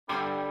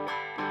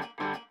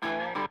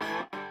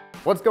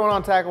What's going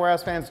on, Tackle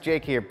Warehouse fans?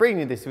 Jake here, bringing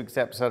you this week's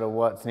episode of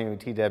What's New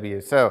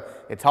TW. So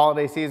it's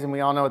holiday season.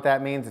 We all know what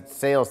that means. It's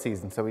sale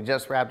season. So we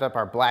just wrapped up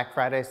our Black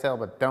Friday sale,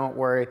 but don't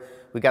worry.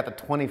 We got the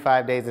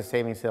 25 days of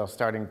savings sale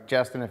starting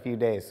just in a few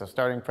days. So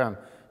starting from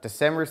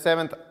December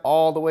 7th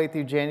all the way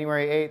through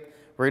January 8th,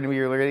 we're going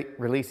to be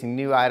releasing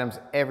new items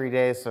every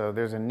day. So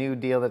there's a new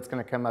deal that's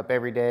going to come up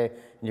every day,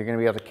 and you're going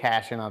to be able to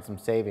cash in on some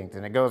savings.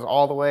 And it goes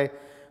all the way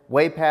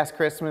past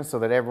Christmas so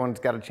that everyone's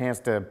got a chance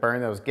to burn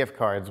those gift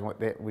cards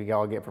that we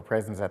all get for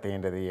presents at the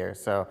end of the year.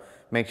 So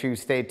make sure you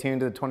stay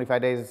tuned to the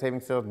 25 days of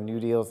savings sales, new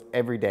deals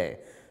every day.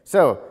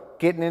 So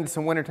getting into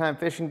some wintertime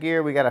fishing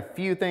gear, we got a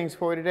few things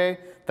for you today.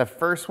 The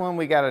first one,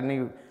 we got a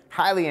new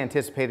highly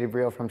anticipated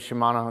reel from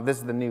Shimano. This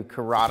is the new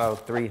Curado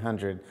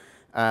 300.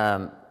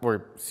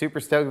 We're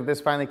super stoked that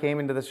this finally came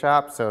into the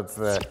shop. So it's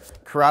the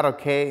Curado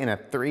K in a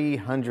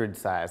 300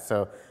 size.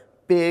 So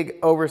big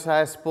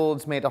oversized spool.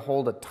 It's made to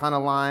hold a ton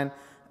of line.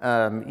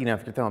 You know,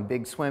 if you're throwing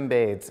big swim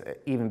baits,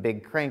 even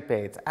big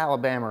crankbaits,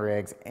 Alabama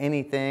rigs,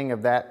 anything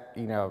of that,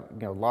 you know,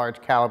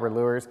 large caliber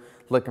lures,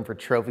 looking for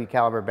trophy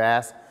caliber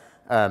bass,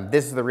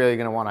 this is the reel you're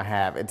going to want to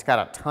have. It's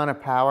got a ton of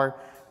power.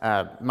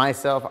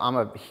 Myself, I'm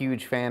a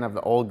huge fan of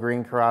the old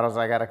green Curados.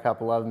 I got a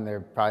couple of them. They're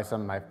probably some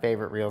of my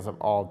favorite reels of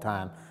all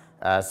time.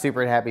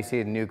 Super happy to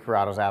see the new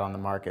Curados out on the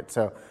market.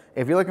 So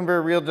if you're looking for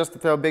a reel just to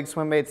throw big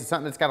swim baits, it's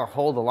something that's got to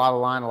hold a lot of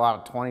line, a lot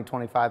of 20,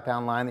 25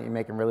 pound line that you're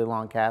making really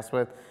long casts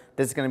with.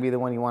 This is going to be the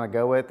one you want to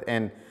go with.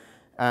 And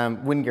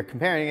when you're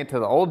comparing it to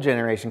the old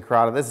generation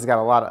Curado, this has got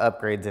a lot of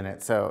upgrades in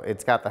it. So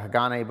it's got the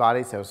Hagane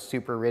body, so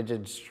super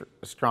rigid,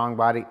 strong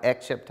body,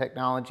 X-ship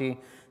technology.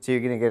 So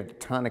you're going to get a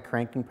ton of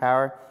cranking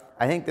power.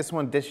 I think this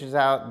one dishes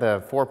out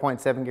the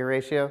 4.7 gear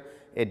ratio.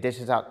 It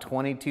dishes out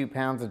 22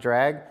 pounds of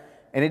drag.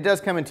 And it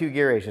does come in 2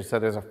 gear ratios. So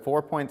there's a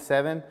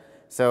 4.7.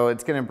 So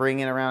it's going to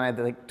bring in around, I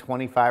think,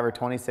 25 or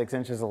 26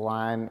 inches of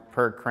line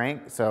per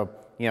crank. So,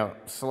 you know,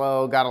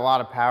 slow, got a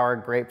lot of power,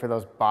 great for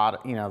those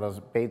those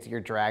baits that you're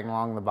dragging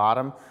along the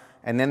bottom.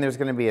 And then there's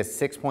going to be a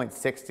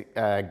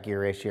 6.6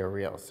 gear ratio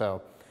reel.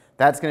 So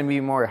that's going to be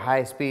more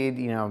high speed,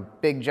 you know,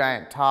 big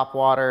giant top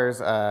waters,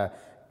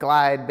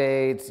 glide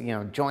baits, you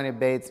know, jointed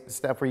baits,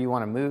 stuff where you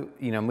want to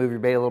move your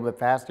bait a little bit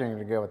faster. You're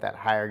going to go with that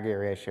higher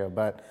gear ratio.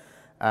 But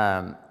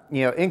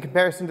you know, in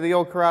comparison to the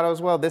old Curado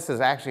as well, this is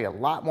actually a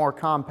lot more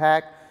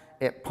compact.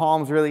 It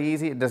palms really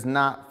easy. It does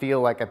not feel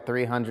like a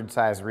 300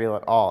 size reel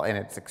at all. And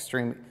it's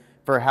extreme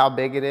for how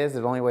big it is.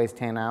 It only weighs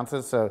 10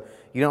 ounces. So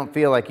you don't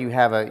feel like you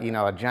have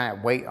a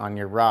giant weight on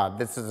your rod.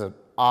 This is an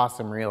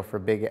awesome reel for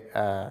big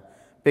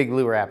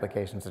lure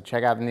applications. So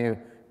check out the new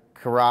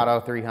Curado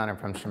 300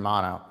 from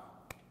Shimano.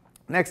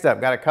 Next up,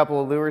 got a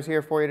couple of lures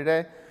here for you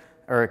today,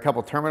 or a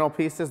couple terminal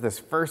pieces. This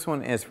first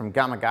one is from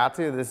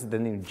Gamakatsu. This is the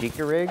new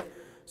Jika rig.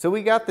 So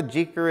we got the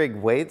Jika rig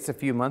weights a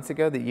few months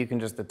ago that you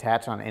can just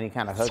attach on any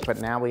kind of hook, but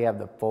now we have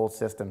the full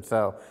system.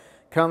 So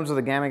comes with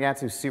a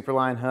Gamakatsu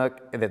Superline hook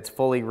that's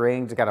fully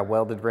ringed. It's got a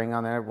welded ring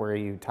on there where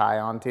you tie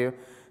onto.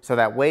 So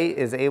that weight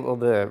is able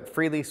to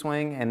freely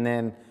swing, and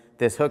then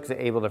this hook's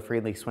able to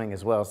freely swing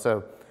as well.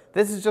 So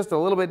this is just a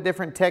little bit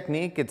different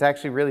technique. It's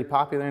actually really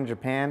popular in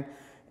Japan,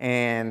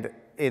 and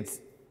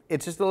it's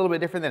just a little bit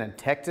different than a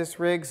Texas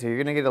rig. So you're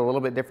gonna get a little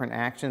bit different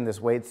action.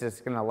 This weight's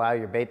just gonna allow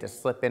your bait to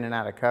slip in and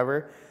out of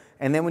cover.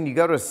 And then when you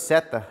go to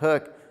set the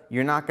hook,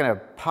 you're not gonna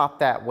pop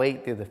that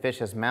weight through the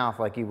fish's mouth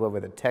like you would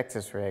with a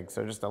Texas rig.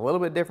 So just a little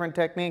bit different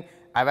technique.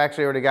 I've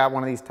actually already got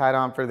one of these tied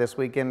on for this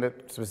weekend,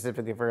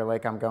 specifically for a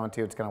lake I'm going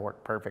to. It's gonna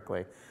work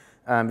perfectly.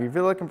 If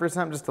you're looking for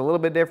something just a little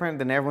bit different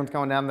than everyone's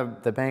going down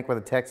the bank with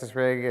a Texas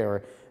rig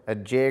or a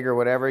jig or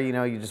whatever, you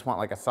know, you just want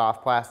like a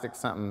soft plastic,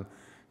 something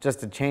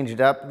just to change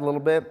it up a little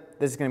bit,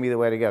 this is gonna be the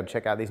way to go.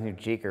 Check out these new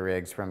Jika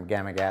rigs from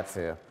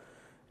Gamakatsu.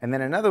 And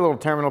then another little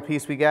terminal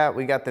piece we got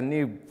the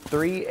new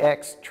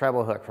 3X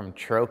treble hook from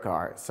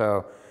Trokar.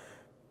 So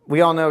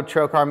we all know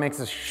Trokar makes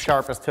the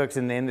sharpest hooks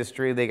in the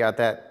industry. They got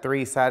that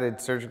 3-sided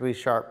surgically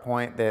sharp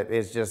point that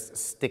is just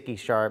sticky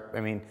sharp.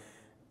 I mean,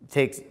 it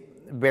takes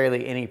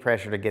barely any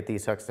pressure to get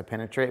these hooks to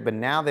penetrate, but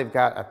now they've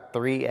got a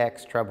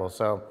 3X treble.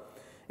 So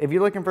if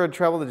you're looking for a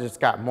treble that just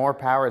got more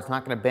power, it's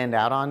not gonna bend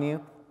out on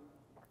you,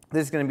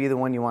 this is gonna be the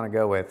one you wanna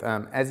go with.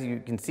 As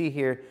you can see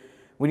here,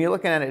 when you're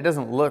looking at it, it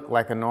doesn't look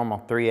like a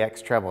normal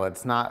 3X treble.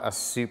 It's not a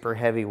super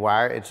heavy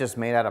wire. It's just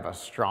made out of a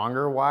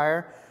stronger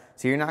wire.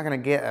 So you're not gonna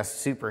get a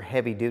super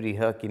heavy duty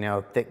hook, you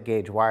know, thick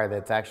gauge wire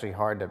that's actually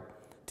hard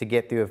to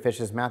get through a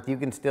fish's mouth. You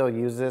can still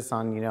use this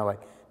on, you know,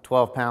 like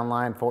 12-pound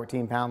line,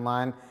 14-pound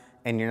line,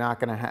 and you're not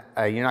gonna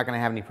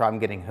have any problem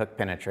getting hook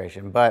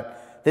penetration.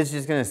 But this is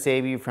just gonna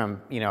save you from,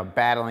 you know,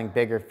 battling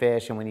bigger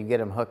fish, and when you get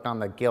them hooked on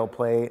the gill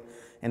plate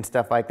and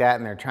stuff like that,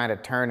 and they're trying to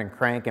turn and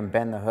crank and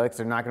bend the hooks,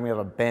 they're not gonna be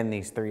able to bend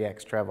these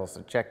 3X trebles.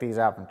 So check these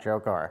out from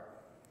Trokar.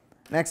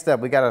 Next up,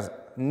 we got a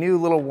new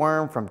little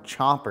worm from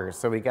Chompers.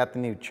 So we got the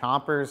new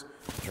Chompers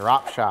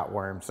drop shot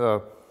worm.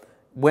 So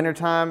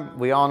wintertime,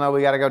 we all know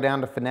we gotta go down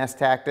to finesse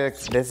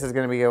tactics. This is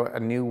gonna be a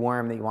new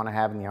worm that you wanna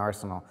have in the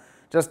arsenal.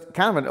 Just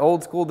kind of an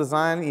old school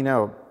design, you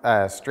know,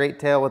 straight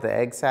tail with an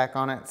egg sac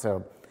on it.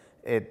 So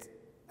it's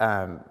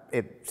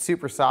It's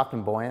super soft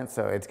and buoyant,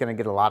 so it's gonna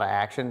get a lot of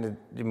action.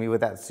 To me,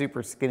 with that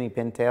super skinny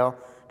pintail,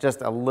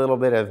 just a little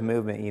bit of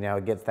movement, you know,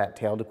 it gets that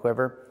tail to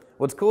quiver.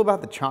 What's cool about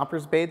the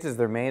Chompers baits is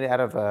they're made out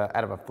of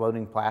a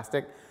floating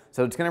plastic,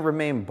 so it's gonna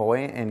remain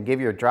buoyant and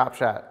give your drop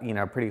shot, you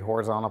know, pretty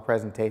horizontal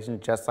presentation,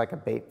 just like a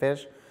bait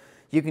fish.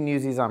 You can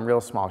use these on real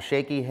small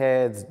shaky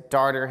heads,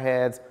 darter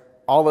heads,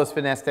 all those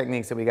finesse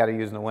techniques that we gotta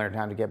use in the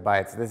wintertime to get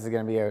bites. This is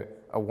gonna be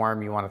a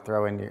worm you wanna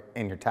throw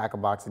in your tackle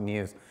box and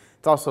use.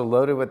 It's also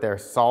loaded with their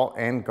salt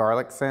and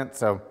garlic scent,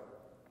 so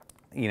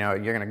you know,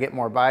 you're gonna get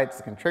more bites,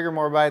 it's gonna trigger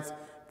more bites.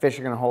 Fish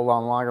are gonna hold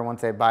on longer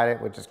once they bite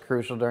it, which is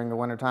crucial during the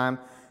wintertime.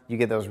 You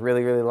get those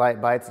really, really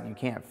light bites that you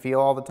can't feel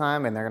all the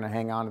time, and they're gonna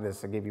hang on to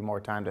this to give you more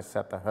time to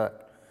set the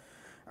hook.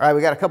 All right,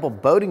 we got a couple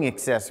boating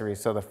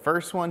accessories. So the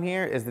first one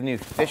here is the new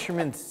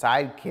Fisherman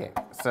Sidekick.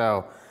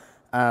 So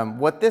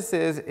what this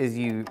is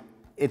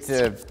it's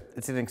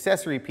an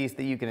accessory piece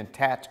that you can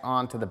attach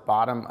onto the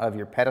bottom of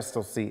your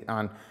pedestal seat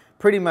on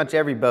pretty much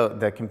every boat.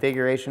 The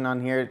configuration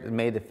on here is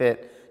made to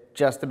fit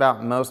just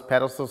about most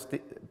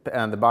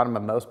the bottom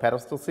of most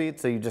pedestal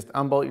seats. So you just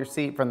unbolt your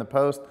seat from the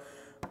post,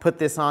 put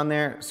this on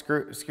there,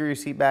 screw your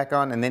seat back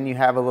on, and then you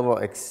have a little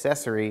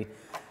accessory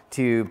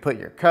to put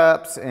your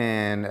cups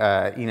and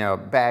you know,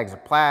 bags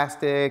of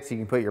plastics. You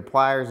can put your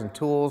pliers and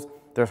tools.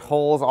 There's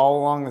holes all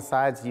along the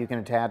sides so you can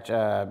attach,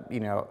 you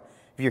know,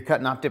 if you're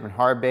cutting off different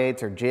hard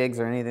baits or jigs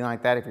or anything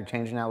like that, if you're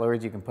changing out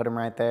lures, you can put them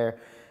right there.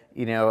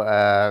 You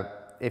know,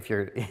 if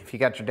you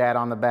got your dad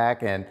on the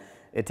back and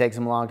it takes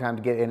him a long time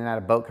to get in and out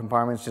of boat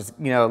compartments, just,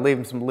 you know, leave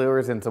him some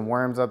lures and some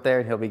worms up there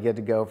and he'll be good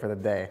to go for the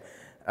day.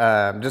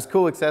 Just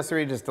cool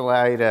accessory, just to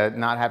allow you to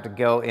not have to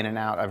go in and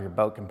out of your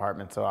boat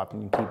compartment so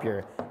often. You keep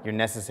your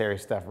necessary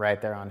stuff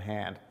right there on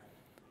hand.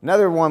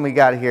 Another one we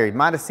got here, you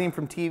might have seen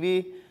from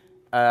TV.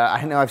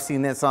 I know I've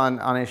seen this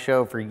on his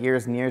show for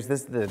years and years.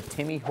 This is the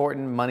Timmy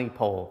Horton money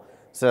pole.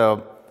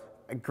 So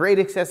a great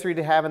accessory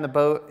to have in the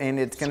boat, and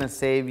it's gonna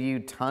save you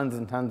tons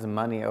and tons of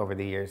money over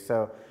the years.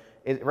 So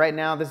right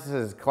now, this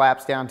is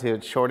collapsed down to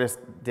its shortest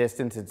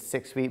distance. It's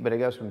 6 feet, but it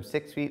goes from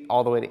 6 feet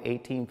all the way to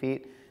 18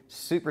 feet.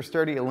 Super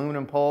sturdy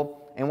aluminum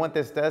pole. And what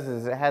this does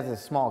is it has a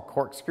small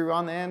corkscrew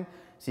on the end.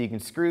 So you can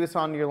screw this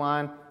onto your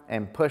line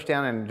and push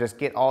down and just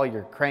get all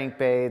your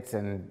crankbaits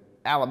and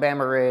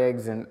Alabama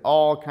rigs and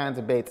all kinds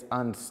of baits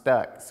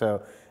unstuck.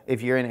 So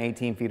if you're in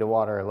 18 feet of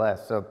water or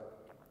less. So,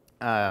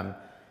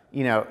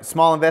 you know,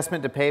 small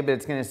investment to pay, but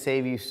it's gonna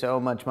save you so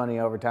much money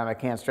over time. I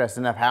can't stress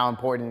enough how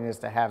important it is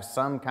to have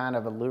some kind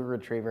of a lure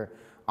retriever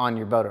on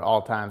your boat at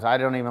all times. I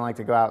don't even like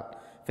to go out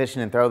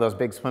fishing and throw those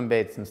big swim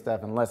baits and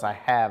stuff unless I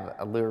have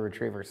a lure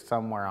retriever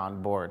somewhere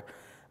on board.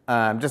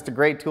 Just a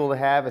great tool to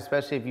have,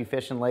 especially if you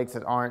fish in lakes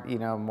that aren't, you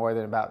know, more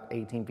than about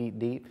 18 feet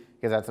deep,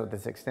 because that's what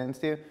this extends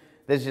to.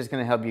 This is just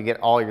gonna help you get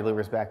all your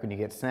lures back when you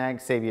get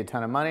snagged, save you a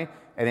ton of money,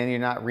 and then you're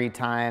not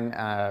retying,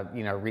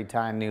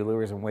 retying new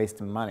lures and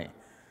wasting money.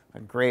 A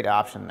great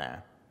option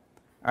there.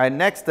 All right,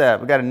 next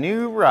up, we got a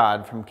new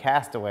rod from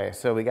Castaway.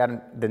 So we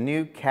got the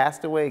new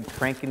Castaway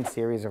Cranking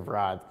series of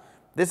rods.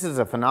 This is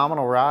a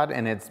phenomenal rod,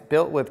 and it's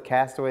built with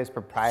Castaway's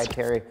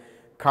proprietary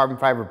carbon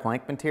fiber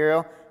blank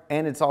material,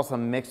 and it's also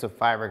mixed with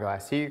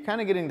fiberglass. So you're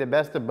kind of getting the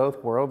best of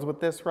both worlds with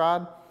this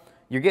rod.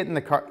 You're getting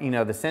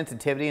the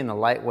sensitivity and the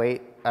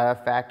lightweight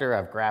factor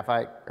of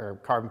graphite or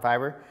carbon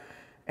fiber,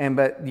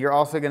 but you're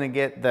also going to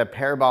get the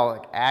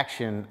parabolic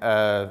action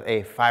of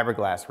a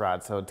fiberglass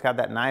rod. So it's got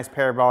that nice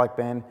parabolic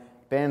bend,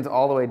 bends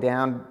all the way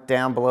down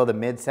below the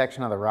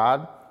midsection of the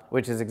rod,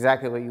 which is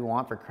exactly what you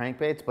want for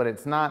crankbaits, but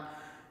it's not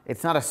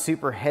a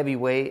super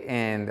heavyweight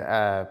and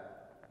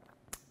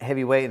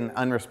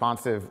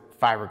unresponsive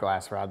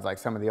fiberglass rods like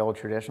some of the old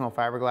traditional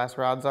fiberglass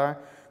rods are.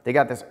 They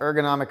got this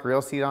ergonomic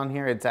reel seat on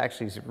here. It's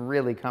actually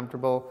really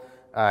comfortable.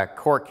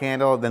 Cork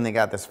handle, then they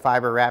got this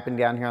fiber wrapping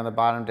down here on the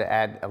bottom to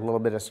add a little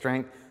bit of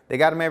strength. They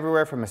got them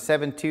everywhere from a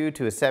 7.2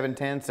 to a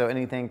 7.10, so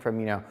anything from,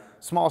 you know,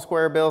 small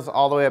square bills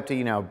all the way up to,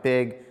 you know,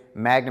 big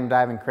magnum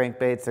diving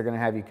crankbaits. They're gonna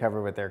have you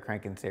covered with their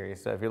cranking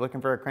series. So if you're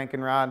looking for a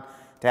cranking rod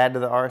to add to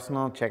the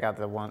arsenal, check out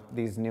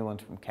these new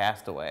ones from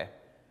Castaway.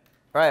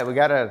 All right, we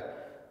got a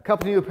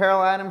couple new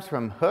apparel items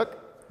from Hook.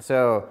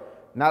 So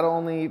not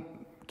only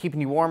keeping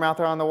you warm out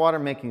there on the water,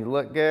 making you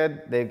look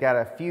good, they've got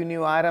a few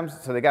new items.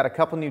 So they got a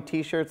couple new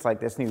t-shirts, like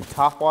this new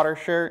Topwater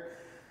shirt.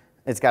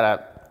 It's got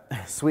a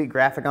sweet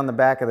graphic on the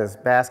back of this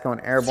bass going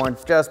airborne,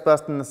 just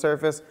busting the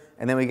surface.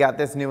 And then we got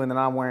this new one that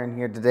I'm wearing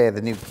here today,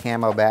 the new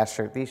camo bass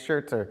shirt. These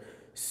shirts are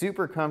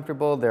super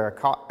comfortable. They're a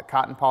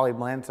cotton poly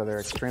blend, so they're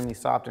extremely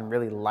soft and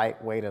really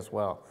lightweight as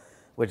well,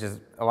 which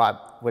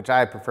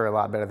I prefer a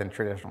lot better than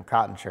traditional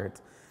cotton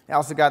shirts. They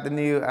also got the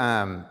new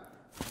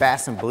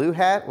Bass and Blue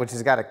hat, which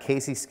has got a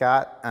Casey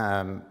Scott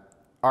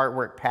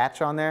artwork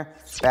patch on there.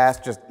 Bass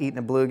just eating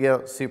a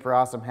bluegill, super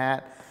awesome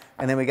hat.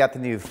 And then we got the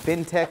new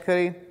FinTech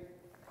hoodie.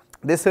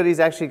 This hoodie's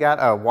actually got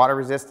a water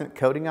resistant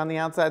coating on the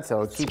outside,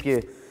 so it'll keep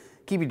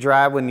you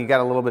dry when you got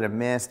a little bit of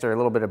mist or a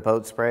little bit of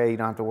boat spray. You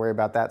don't have to worry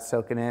about that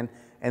soaking in.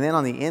 And then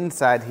on the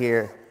inside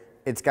here,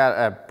 it's got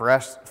a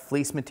brushed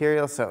fleece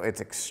material, so it's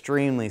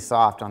extremely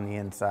soft on the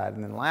inside.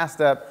 And then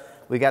last up,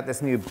 we got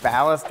this new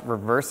ballast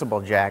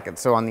reversible jacket.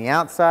 So on the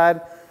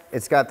outside,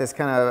 it's got this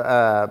kind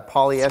of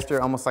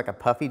polyester, almost like a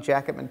puffy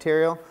jacket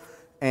material.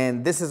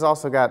 And this has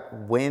also got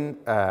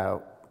wind,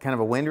 kind of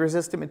a wind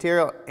resistant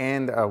material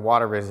and a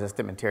water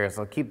resistant material.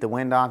 So it'll keep the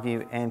wind off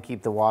you and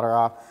keep the water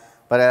off.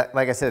 But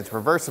like I said, it's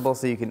reversible,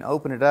 so you can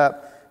open it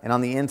up. And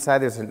on the inside,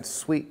 there's a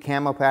sweet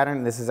camo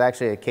pattern. This is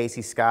actually a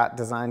Casey Scott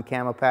designed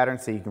camo pattern.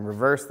 So you can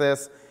reverse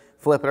this,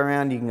 flip it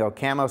around. You can go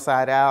camo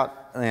side out,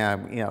 you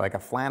know, like a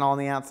flannel on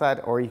the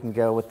outside, or you can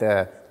go with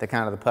the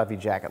kind of the puffy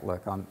jacket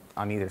look on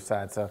either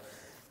side. So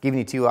giving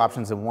you two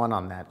options in one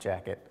on that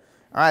jacket.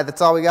 All right,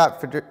 that's all we got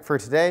for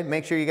today.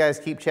 Make sure you guys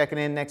keep checking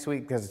in next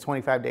week because the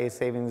 25 days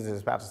savings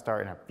is about to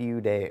start in a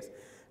few days.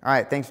 All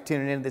right, thanks for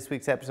tuning in to this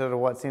week's episode of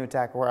What's New at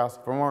Tackle Warehouse.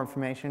 For more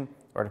information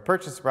or to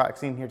purchase the product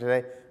seen here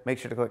today, make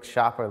sure to click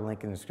shop or the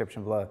link in the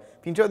description below.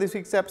 If you enjoyed this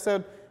week's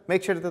episode,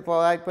 make sure to hit the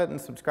like button,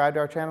 subscribe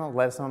to our channel,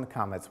 let us know in the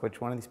comments which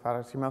one of these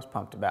products you're most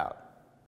pumped about.